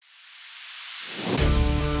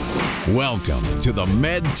Welcome to the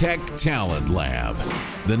MedTech Talent Lab,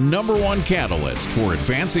 the #1 catalyst for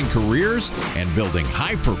advancing careers and building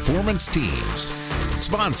high-performance teams.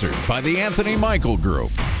 Sponsored by the Anthony Michael Group,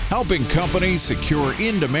 helping companies secure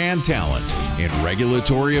in-demand talent in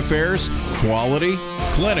regulatory affairs, quality,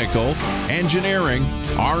 clinical, engineering,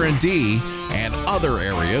 R&D, and other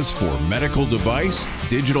areas for medical device,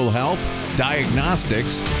 digital health,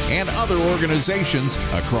 diagnostics, and other organizations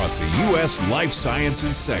across the U.S. life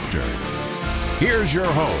sciences sector. Here's your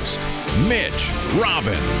host, Mitch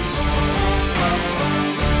Robbins.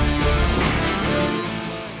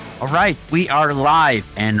 All right, we are live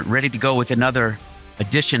and ready to go with another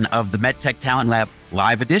edition of the MedTech Talent Lab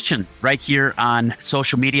live edition right here on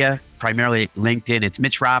social media, primarily LinkedIn. It's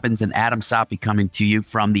Mitch Robbins and Adam Saupe coming to you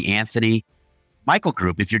from the Anthony Michael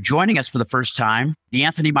Group. If you're joining us for the first time, the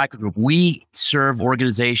Anthony Michael Group, we serve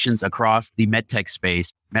organizations across the medtech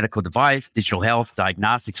space, medical device, digital health,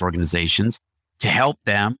 diagnostics organizations to help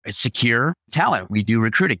them secure talent. We do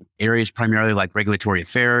recruiting, areas primarily like regulatory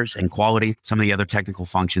affairs and quality, some of the other technical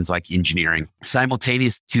functions like engineering.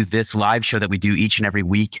 Simultaneous to this live show that we do each and every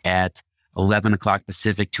week at 11 o'clock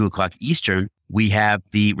Pacific, 2 o'clock Eastern, we have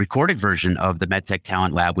the recorded version of the MedTech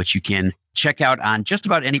Talent Lab, which you can check out on just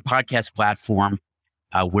about any podcast platform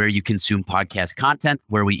where you consume podcast content,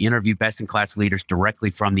 where we interview best-in-class leaders directly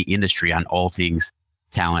from the industry on all things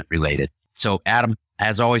talent related. So Adam,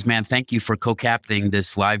 as always, man, thank you for co-captaining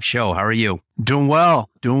this live show. How are you? Doing well.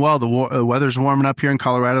 The weather's warming up here in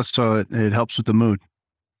Colorado, so it helps with the mood.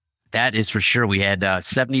 That is for sure. We had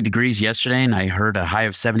 70 degrees yesterday, and I heard a high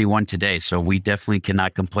of 71 today. So we definitely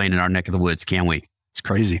cannot complain in our neck of the woods, can we? It's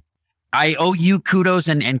crazy. I owe you kudos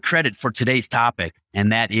and credit for today's topic,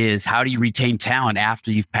 and that is how do you retain talent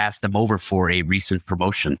after you've passed them over for a recent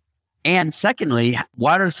promotion? And secondly,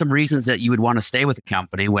 what are some reasons that you would want to stay with a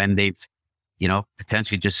company when they've,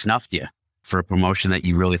 potentially just snuffed you for a promotion that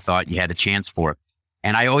you really thought you had a chance for?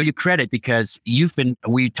 And I owe you credit because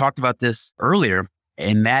we talked about this earlier,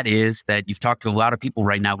 and that is that you've talked to a lot of people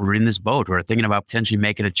right now who are in this boat, who are thinking about potentially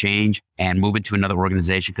making a change and moving to another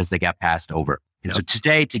organization because they got passed over. And so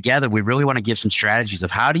today, together, we really want to give some strategies of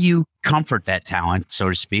how do you comfort that talent, so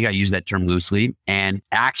to speak. I use that term loosely, and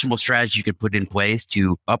actionable strategies you could put in place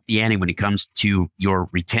to up the ante when it comes to your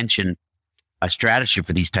retention strategy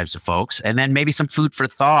for these types of folks. And then maybe some food for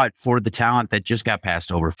thought for the talent that just got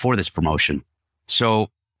passed over for this promotion. So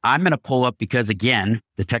I'm going to pull up, because again,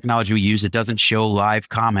 the technology we use, it doesn't show live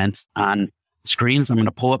comments on screens. I'm going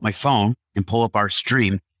to pull up my phone and pull up our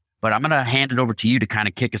stream, but I'm going to hand it over to you to kind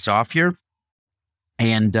of kick us off here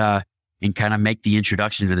and kind of make the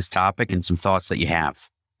introduction to this topic and some thoughts that you have.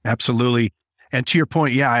 Absolutely. And to your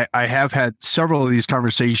point, yeah, I have had several of these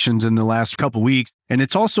conversations in the last couple of weeks, and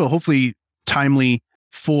it's also hopefully timely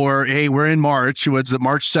for, hey, we're in March. It's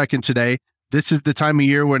March 2nd today. This is the time of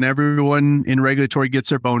year when everyone in regulatory gets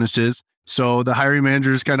their bonuses. So the hiring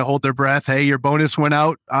managers kind of hold their breath. Hey, your bonus went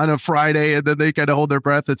out on a Friday, and then they kind of hold their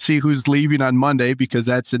breath and see who's leaving on Monday, because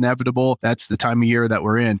that's inevitable. That's the time of year that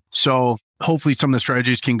we're in. So hopefully some of the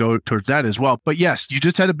strategies can go towards that as well. But yes, you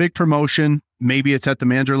just had a big promotion. Maybe it's at the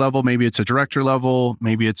manager level, maybe it's a director level,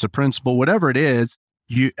 maybe it's a principal, whatever it is.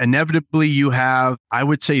 You have, I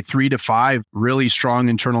would say, 3 to 5 really strong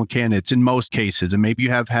internal candidates in most cases. And maybe you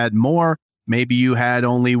have had more. Maybe you had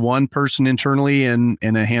only one person internally and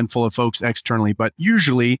a handful of folks externally. But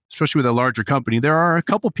usually, especially with a larger company, there are a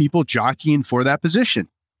couple people jockeying for that position.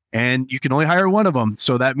 And you can only hire one of them.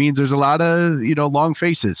 So that means there's a lot of, long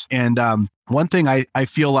faces. And one thing I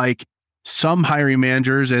feel like some hiring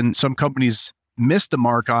managers and some companies miss the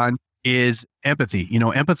mark on is empathy,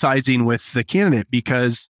 empathizing with the candidate,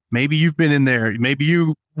 because maybe you've been in there. Maybe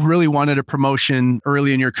you really wanted a promotion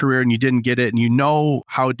early in your career and you didn't get it. And you know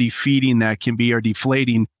how defeating that can be, or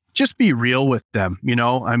deflating. Just be real with them.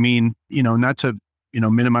 Not to,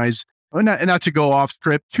 minimize, or not to go off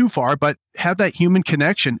script too far, but have that human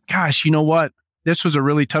connection. Gosh, you know what? This was a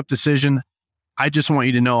really tough decision. I just want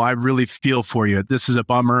you to know I really feel for you. This is a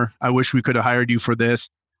bummer. I wish we could have hired you for this,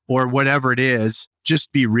 or whatever it is.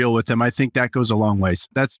 Just be real with them. I think that goes a long ways.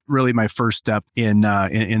 That's really my first step in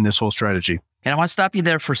this whole strategy. And I want to stop you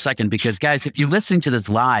there for a second, because guys, if you're listening to this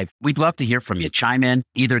live, we'd love to hear from you. Chime in,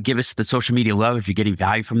 either give us the social media love if you're getting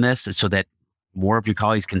value from this so that more of your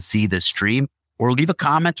colleagues can see this stream, or leave a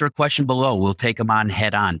comment or a question below. We'll take them on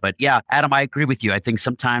head on. But yeah, Adam, I agree with you. I think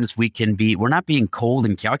sometimes we're not being cold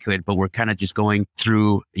and calculated, but we're kind of just going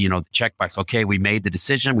through, the checkbox. Okay, we made the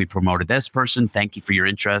decision. We promoted this person. Thank you for your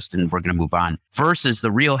interest. And we're going to move on. Versus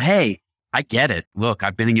the real, hey, I get it. Look,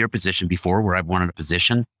 I've been in your position before where I've wanted a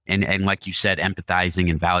position. And like you said, empathizing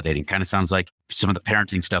and validating kind of sounds like some of the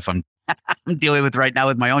parenting stuff I'm I'm dealing with right now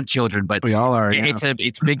with my own children, but We all are. Yeah. it's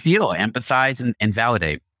a big deal. Empathize and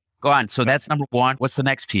validate. Go on. So that's number one. What's the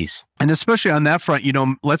next piece? And especially on that front,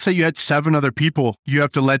 let's say you had 7 other people you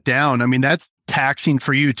have to let down. I mean, that's taxing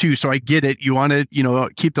for you too. So I get it. You want to,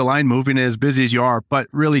 keep the line moving as busy as you are, but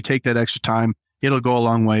really take that extra time. It'll go a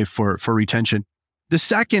long way for retention. The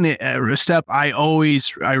second step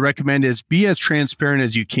I recommend is be as transparent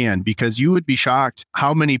as you can, because you would be shocked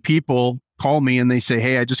how many people call me and they say,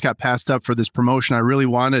 hey, I just got passed up for this promotion. I really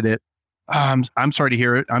wanted it. I'm sorry to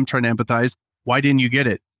hear it. I'm trying to empathize. Why didn't you get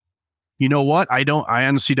it? You know what? I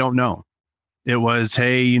honestly don't know. It was,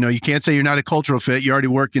 hey, you can't say you're not a cultural fit. You're already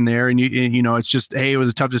working there. And it's just, hey, it was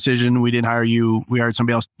a tough decision. We didn't hire you. We hired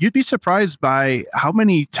somebody else. You'd be surprised by how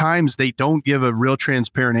many times they don't give a real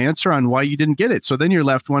transparent answer on why you didn't get it. So then you're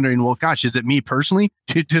left wondering, well, gosh, is it me personally?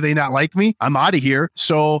 Do they not like me? I'm out of here.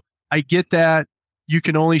 So I get that you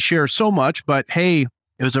can only share so much, but hey,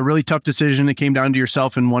 it was a really tough decision. It came down to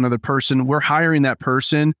yourself and one other person. We're hiring that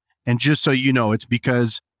person. And just so you know, it's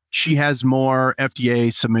because she has more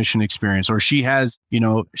FDA submission experience, or she has,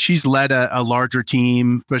 she's led a larger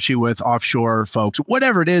team, especially with offshore folks,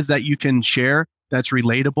 whatever it is that you can share that's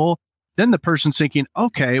relatable. Then the person's thinking,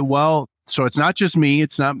 okay, well, so it's not just me.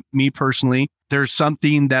 It's not me personally. There's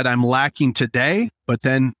something that I'm lacking today, but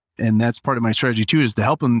then, and that's part of my strategy too, is to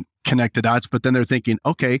help them connect the dots. But then they're thinking,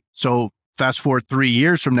 okay, so fast forward 3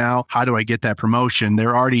 years from now, how do I get that promotion?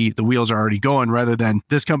 The wheels are already going, rather than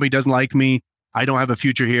this company doesn't like me. I don't have a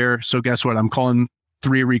future here. So guess what? I'm calling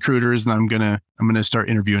 3 recruiters and I'm going to start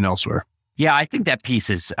interviewing elsewhere. Yeah, I think that piece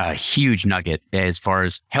is a huge nugget as far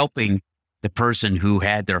as helping the person who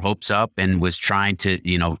had their hopes up and was trying to,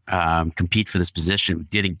 compete for this position,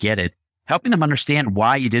 didn't get it, helping them understand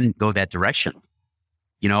why you didn't go that direction.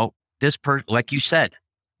 Like you said,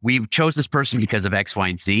 we chose this person because of X, Y,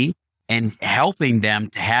 and Z, and helping them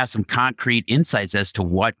to have some concrete insights as to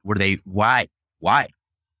why,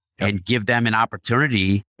 and give them an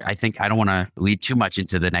opportunity. I think I don't want to lead too much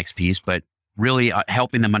into the next piece, but really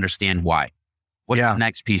helping them understand why. What's the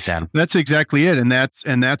next piece, Adam? That's exactly it. And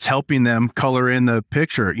that's helping them color in the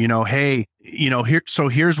picture, hey,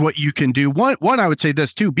 here's what you can do. One, I would say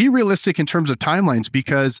this too, be realistic in terms of timelines,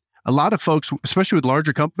 because a lot of folks, especially with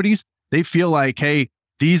larger companies, they feel like, hey,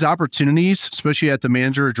 these opportunities, especially at the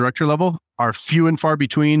manager or director level, are few and far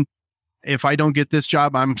between. If I don't get this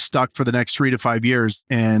job, I'm stuck for the next 3 to 5 years.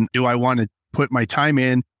 And do I want to put my time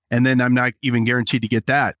in? And then I'm not even guaranteed to get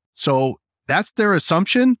that. So that's their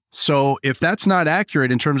assumption. So if that's not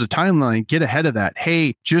accurate in terms of timeline, get ahead of that.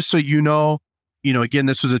 Hey, just so again,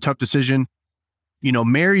 this was a tough decision.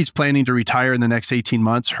 Mary's planning to retire in the next 18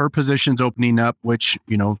 months. Her position's opening up, which,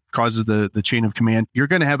 causes the chain of command. You're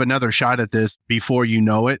going to have another shot at this before you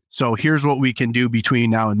know it. So here's what we can do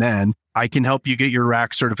between now and then. I can help you get your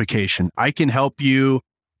RAC certification. I can help you,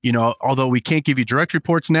 although we can't give you direct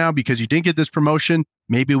reports now because you didn't get this promotion,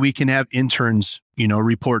 maybe we can have interns,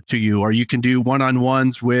 report to you, or you can do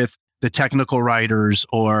one-on-ones with the technical writers,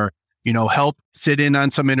 or, help sit in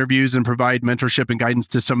on some interviews and provide mentorship and guidance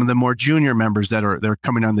to some of the more junior members they're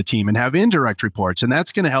coming on the team, and have indirect reports. And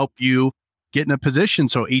that's going to help you get in a position.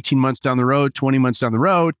 So 18 months down the road, 20 months down the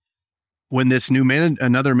road, when this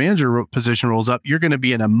another manager position rolls up, you're going to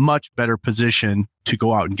be in a much better position to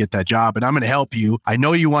go out and get that job. And I'm going to help you. I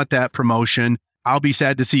know you want that promotion. I'll be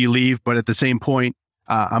sad to see you leave, but at the same point,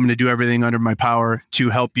 I'm going to do everything under my power to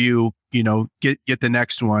help you, get the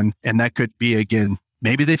next one. And that could be, again,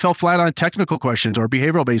 maybe they fell flat on technical questions or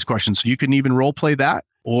behavioral based questions. So you can even role play that.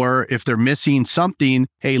 Or if they're missing something,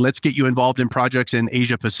 hey, let's get you involved in projects in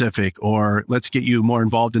Asia Pacific, or let's get you more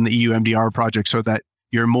involved in the EU MDR project so that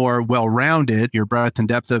you're more well-rounded, your breadth and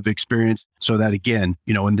depth of experience, so that, again,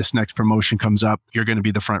 when this next promotion comes up, you're going to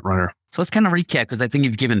be the front runner. So let's kind of recap, because I think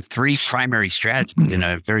you've given 3 primary strategies in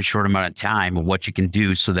a very short amount of time of what you can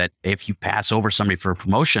do so that if you pass over somebody for a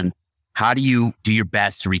promotion, how do you do your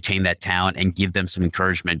best to retain that talent and give them some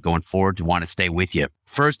encouragement going forward to want to stay with you?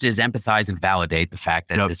 First is empathize and validate the fact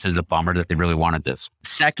that this is a bummer that they really wanted this.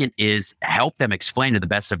 Second is help them explain to the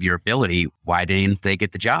best of your ability, why didn't they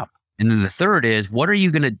get the job? And then the third is, what are you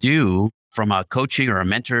going to do from a coaching or a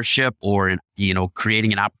mentorship or,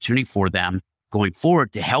 creating an opportunity for them going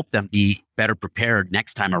forward to help them be better prepared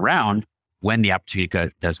next time around when the opportunity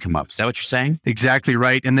does come up? Is that what you're saying? Exactly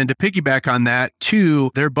right. And then to piggyback on that too,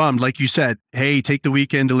 they're bummed. Like you said, hey, take the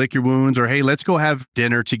weekend to lick your wounds, or hey, let's go have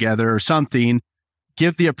dinner together or something.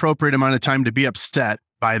 Give the appropriate amount of time to be upset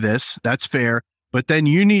by this. That's fair. But then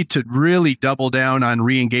you need to really double down on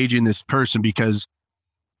re-engaging this person, because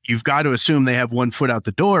you've got to assume they have one foot out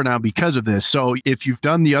the door now because of this. So if you've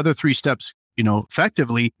done the other 3 steps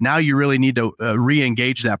effectively, now you really need to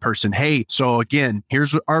re-engage that person. Hey, so again,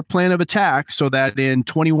 here's our plan of attack so that in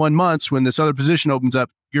 21 months, when this other position opens up,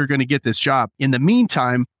 you're going to get this job. In the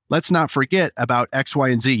meantime, let's not forget about X, Y,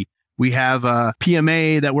 and Z. We have a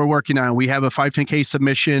PMA that we're working on. We have a 510K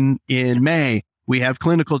submission in May. We have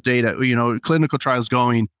clinical data, clinical trials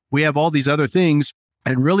going. We have all these other things,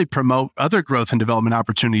 and really promote other growth and development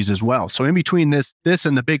opportunities as well. So in between this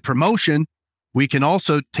and the big promotion, we can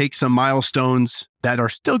also take some milestones that are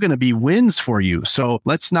still going to be wins for you. So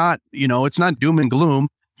let's not, it's not doom and gloom.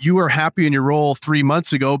 You were happy in your role 3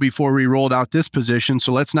 months ago before we rolled out this position.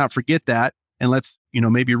 So let's not forget that. And let's,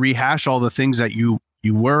 maybe rehash all the things that you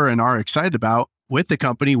were and are excited about with the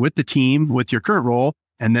company, with the team, with your current role,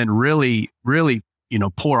 and then really, really,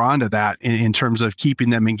 pour onto that in terms of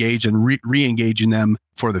keeping them engaged and re-engaging them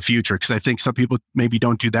for the future. Because I think some people maybe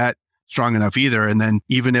don't do that strong enough either. And then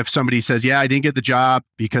even if somebody says, yeah, I didn't get the job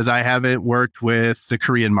because I haven't worked with the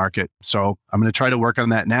Korean market, so I'm going to try to work on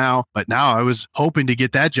that now. But now I was hoping to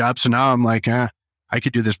get that job. So now I'm like, I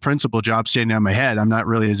could do this principal job standing on my head. I'm not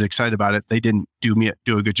really as excited about it. They didn't do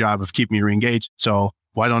a good job of keeping me re-engaged. So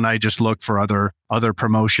why don't I just look for other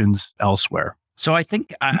promotions elsewhere? So I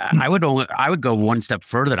think I would go one step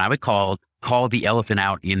further, and I would call the elephant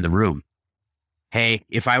out in the room. Hey,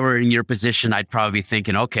 if I were in your position, I'd probably be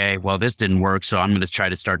thinking, okay, well, this didn't work, so I'm going to try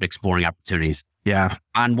to start exploring opportunities. Yeah.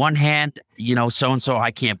 On one hand, so-and-so, I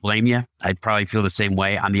can't blame you. I'd probably feel the same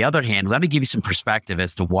way. On the other hand, let me give you some perspective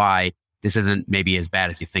as to why this isn't maybe as bad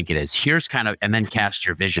as you think it is. Here's and then cast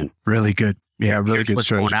your vision. Really good. Yeah, really Here's good. What's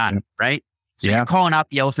going on, right? So Yeah. You're calling out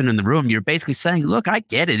the elephant in the room. You're basically saying, look, I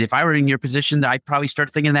get it. If I were in your position, I'd probably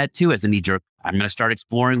start thinking that too as a knee jerk. I'm going to start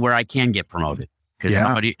exploring where I can get promoted because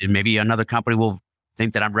maybe another company will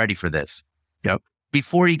think that I'm ready for this. Yep.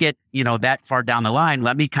 Before you get, that far down the line,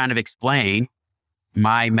 let me kind of explain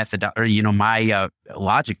my method or, my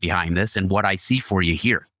logic behind this and what I see for you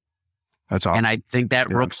here. That's awesome. And I think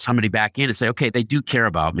that ropes somebody back in and say, okay, they do care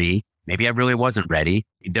about me. Maybe I really wasn't ready.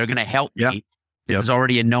 They're going to help me. This is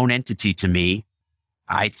already a known entity to me.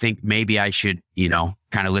 I think maybe I should,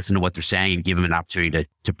 kind of listen to what they're saying and give them an opportunity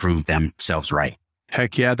to prove themselves right.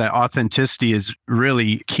 Heck yeah, that authenticity is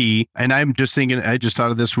really key. And I'm just thinking, I just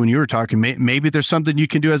thought of this when you were talking, maybe there's something you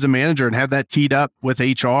can do as a manager and have that teed up with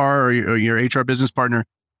HR or your HR business partner.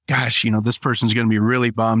 Gosh, this person's going to be really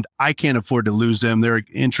bummed. I can't afford to lose them. They're an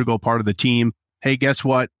integral part of the team. Hey, guess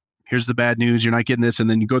what? Here's the bad news. You're not getting this. And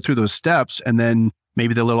then you go through those steps, and then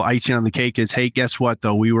maybe the little icing on the cake is, hey, guess what,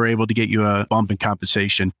 though? We were able to get you a bump in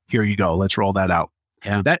compensation. Here you go. Let's roll that out.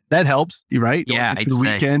 Yeah. That helps, right? Yeah. The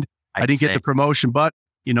weekend, I didn't get the promotion, but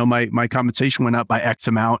my compensation went up by X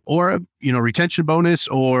amount, or retention bonus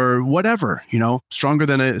or whatever, stronger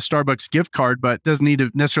than a Starbucks gift card, but doesn't need to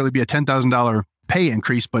necessarily be a $10,000 pay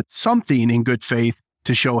increase, but something in good faith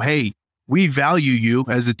to show, hey, we value you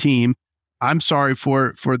as a team. I'm sorry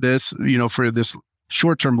for this, for this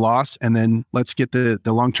short-term loss, and then let's get the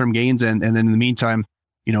long-term gains. And then in the meantime,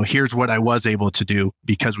 here's what I was able to do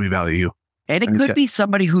because we value you. And it could be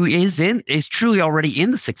somebody who is truly already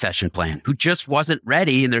in the succession plan, who just wasn't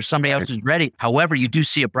ready, and there's somebody else who's ready. However, you do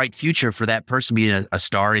see a bright future for that person being a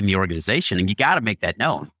star in the organization, and you got to make that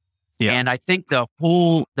known. Yeah. And I think the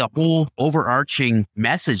whole overarching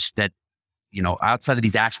message that, outside of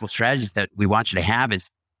these actionable strategies that we want you to have is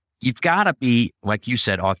you've got to be, like you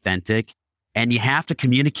said, authentic, and you have to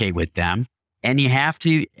communicate with them, and you have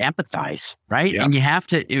to empathize, right? Yeah. And you have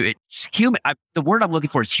to the word I'm looking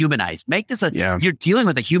for is humanize. Make this you're dealing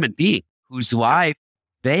with a human being whose life,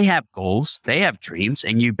 they have goals, they have dreams,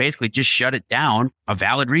 and you basically just shut it down. A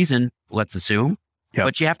valid reason, let's assume. Yep.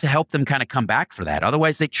 But you have to help them kind of come back for that.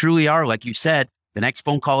 Otherwise, they truly are, like you said, the next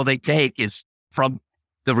phone call they take is from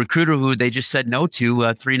the recruiter who they just said no to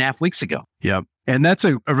 3.5 weeks ago. Yep. And that's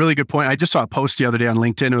a really good point. I just saw a post the other day on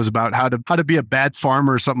LinkedIn. It was about how to be a bad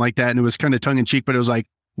farmer or something like that. And it was kind of tongue in cheek, but it was like,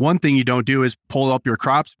 one thing you don't do is pull up your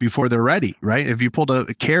crops before they're ready, right? If you pulled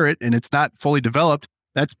a carrot and it's not fully developed,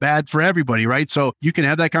 that's bad for everybody, right? So you can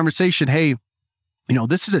have that conversation. Hey,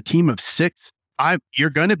 this is a team of 6. You're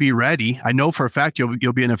going to be ready. I know for a fact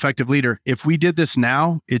you'll be an effective leader. If we did this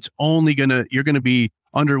now, it's only you're going to be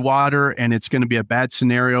underwater and it's going to be a bad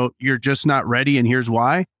scenario. You're just not ready. And here's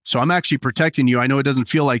why. So I'm actually protecting you. I know it doesn't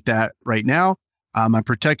feel like that right now. I'm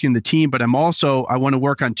protecting the team, but I want to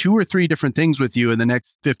work on 2 or 3 different things with you in the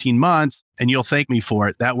next 15 months, and you'll thank me for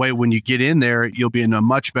it. That way, when you get in there, you'll be in a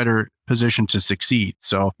much better position to succeed.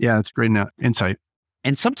 So yeah, it's great insight.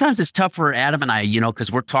 And sometimes it's tough for Adam and I,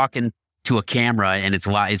 because we're talking to a camera and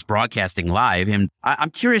it's broadcasting live. And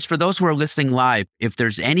I'm curious, for those who are listening live, if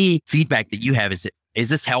there's any feedback that you have, is is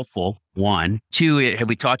this helpful? 1, 2, have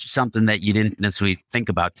we taught you something that you didn't necessarily think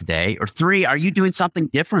about today? Or 3, are you doing something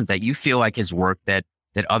different that you feel like has worked that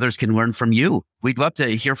others can learn from you? We'd love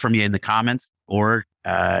to hear from you in the comments or,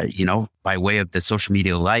 by way of the social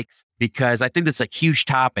media likes, because I think this is a huge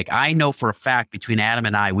topic. I know for a fact between Adam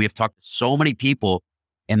and I, we have talked to so many people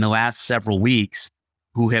in the last several weeks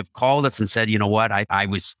who have called us and said, you know what,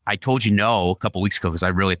 I told you no a couple of weeks ago because I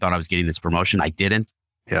really thought I was getting this promotion. I didn't.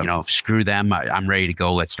 Yep. Screw them. I'm ready to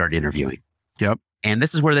go. Let's start interviewing. Yep. And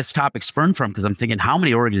this is where this topic spurned from, because I'm thinking how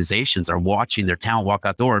many organizations are watching their talent walk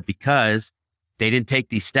out the door because they didn't take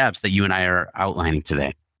these steps that you and I are outlining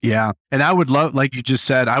today. Yeah. And I would love, like you just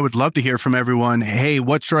said, I would love to hear from everyone. Hey,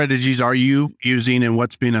 what strategies are you using and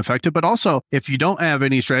what's being effective? But also, if you don't have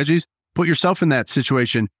any strategies, put yourself in that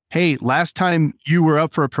situation. Hey, last time you were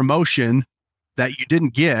up for a promotion that you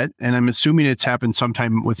didn't get, and I'm assuming it's happened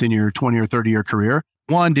sometime within your 20 or 30-year career.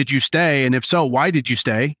 1, did you stay? And if so, why did you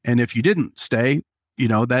stay? And if you didn't stay,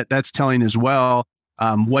 that's telling as well.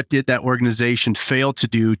 What did that organization fail to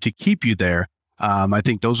do to keep you there? I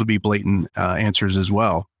think those would be blatant answers as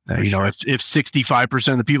well. Sure. If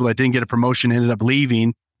 65% of the people that didn't get a promotion ended up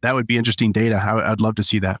leaving, that would be interesting data. I'd love to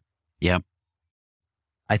see that. Yeah.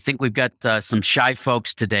 I think we've got some shy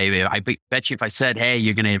folks today. I bet you if I said, hey,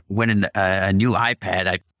 you're going to win a new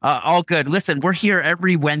iPad, all good. Listen, we're here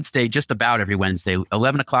every Wednesday, just about every Wednesday,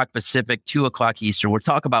 11 o'clock Pacific, 2 o'clock Eastern. We're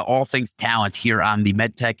talking about all things talent here on the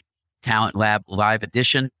MedTech Talent Lab Live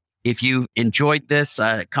Edition. If you enjoyed this,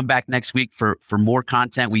 come back next week for more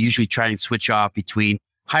content. We usually try and switch off between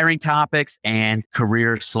hiring topics and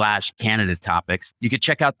career/candidate topics. You can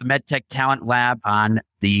check out the MedTech Talent Lab on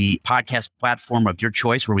the podcast platform of your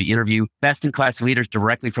choice, where we interview best-in-class leaders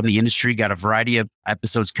directly from the industry. Got a variety of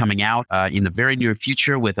episodes coming out in the very near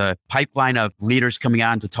future with a pipeline of leaders coming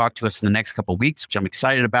on to talk to us in the next couple of weeks, which I'm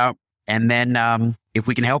excited about. And then if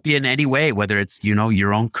we can help you in any way, whether it's,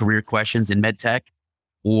 your own career questions in MedTech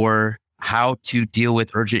or how to deal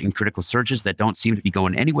with urgent and critical searches that don't seem to be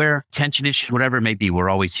going anywhere, tension issues, whatever it may be, we're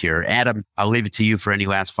always here. Adam, I'll leave it to you for any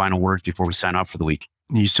last final words before we sign off for the week.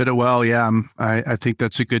 You said it well. Yeah, I think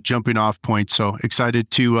that's a good jumping off point. So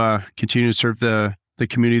excited to continue to serve the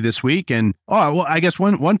community this week. And I guess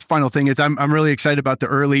one final thing is I'm really excited about the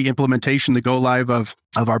early implementation, the go live of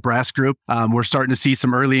our brass group. We're starting to see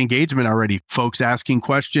some early engagement already. Folks asking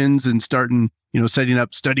questions and starting, setting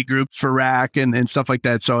up study groups for RAC and stuff like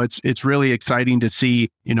that. So it's really exciting to see,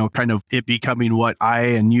 kind of it becoming what I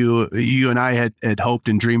and you and I had hoped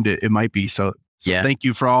and dreamed it might be. So yeah. Thank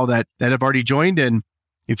you for all that have already joined. And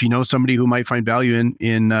if you know somebody who might find value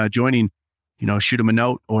in joining, shoot them a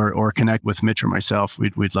note or connect with Mitch or myself.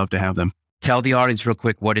 We'd love to have them. Tell the audience real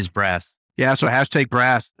quick, what is BRASS? Yeah, so hashtag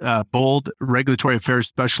BRASS, Bold Regulatory Affairs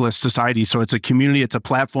Specialist Society. So it's a community, it's a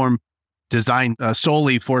platform designed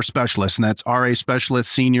solely for specialists, and that's RA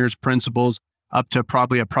specialists, seniors, principals, up to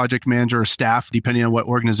probably a project manager or staff, depending on what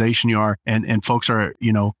organization you are. And folks are,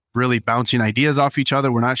 really bouncing ideas off each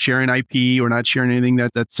other. We're not sharing IP. We're not sharing anything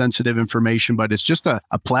that's sensitive information, but it's just a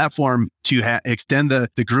platform to extend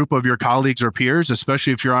the group of your colleagues or peers,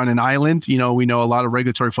 especially if you're on an island. We know a lot of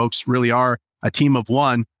regulatory folks really are a team of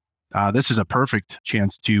one. This is a perfect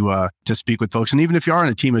chance to speak with folks. And even if you are on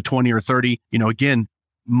a team of 20 or 30, again,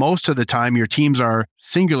 most of the time your teams are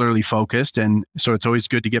singularly focused. And so it's always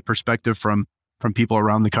good to get perspective from people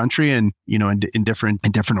around the country and, in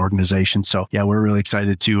different organizations. So yeah, we're really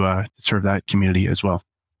excited to serve that community as well.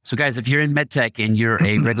 So guys, if you're in MedTech and you're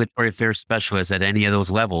a regulatory affairs specialist at any of those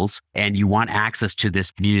levels, and you want access to this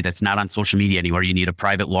community that's not on social media anywhere, you need a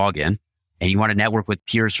private login, and you want to network with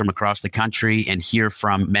peers from across the country and hear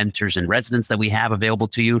from mentors and residents that we have available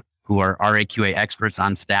to you who are RAQA experts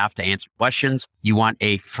on staff to answer questions. You want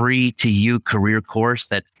a free to you career course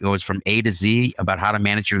that goes from A to Z about how to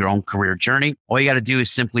manage your own career journey. All you got to do is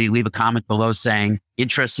simply leave a comment below saying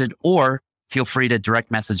interested, or feel free to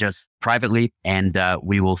direct message us privately, and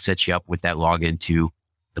we will set you up with that login to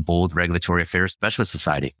the Bold Regulatory Affairs Specialist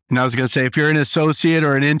Society. And I was going to say, if you're an associate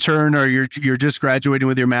or an intern, or you're just graduating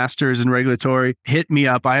with your master's in regulatory, hit me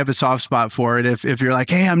up. I have a soft spot for it. If you're like,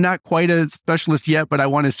 hey, I'm not quite a specialist yet, but I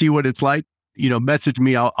want to see what it's like, message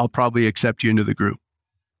me. I'll probably accept you into the group.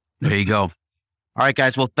 There you go. All right,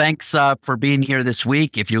 guys. Well, thanks for being here this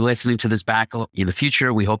week. If you're listening to this back in the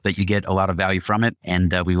future, we hope that you get a lot of value from it.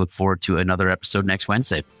 And we look forward to another episode next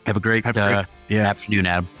Wednesday. Have a great afternoon,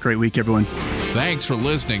 Adam. Great week, everyone. Thanks for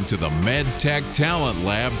listening to the MedTech Talent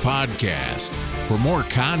Lab podcast. For more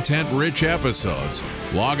content-rich episodes,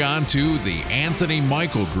 log on to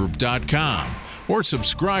theanthonymichaelgroup.com or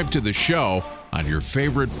subscribe to the show on your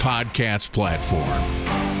favorite podcast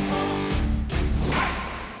platform.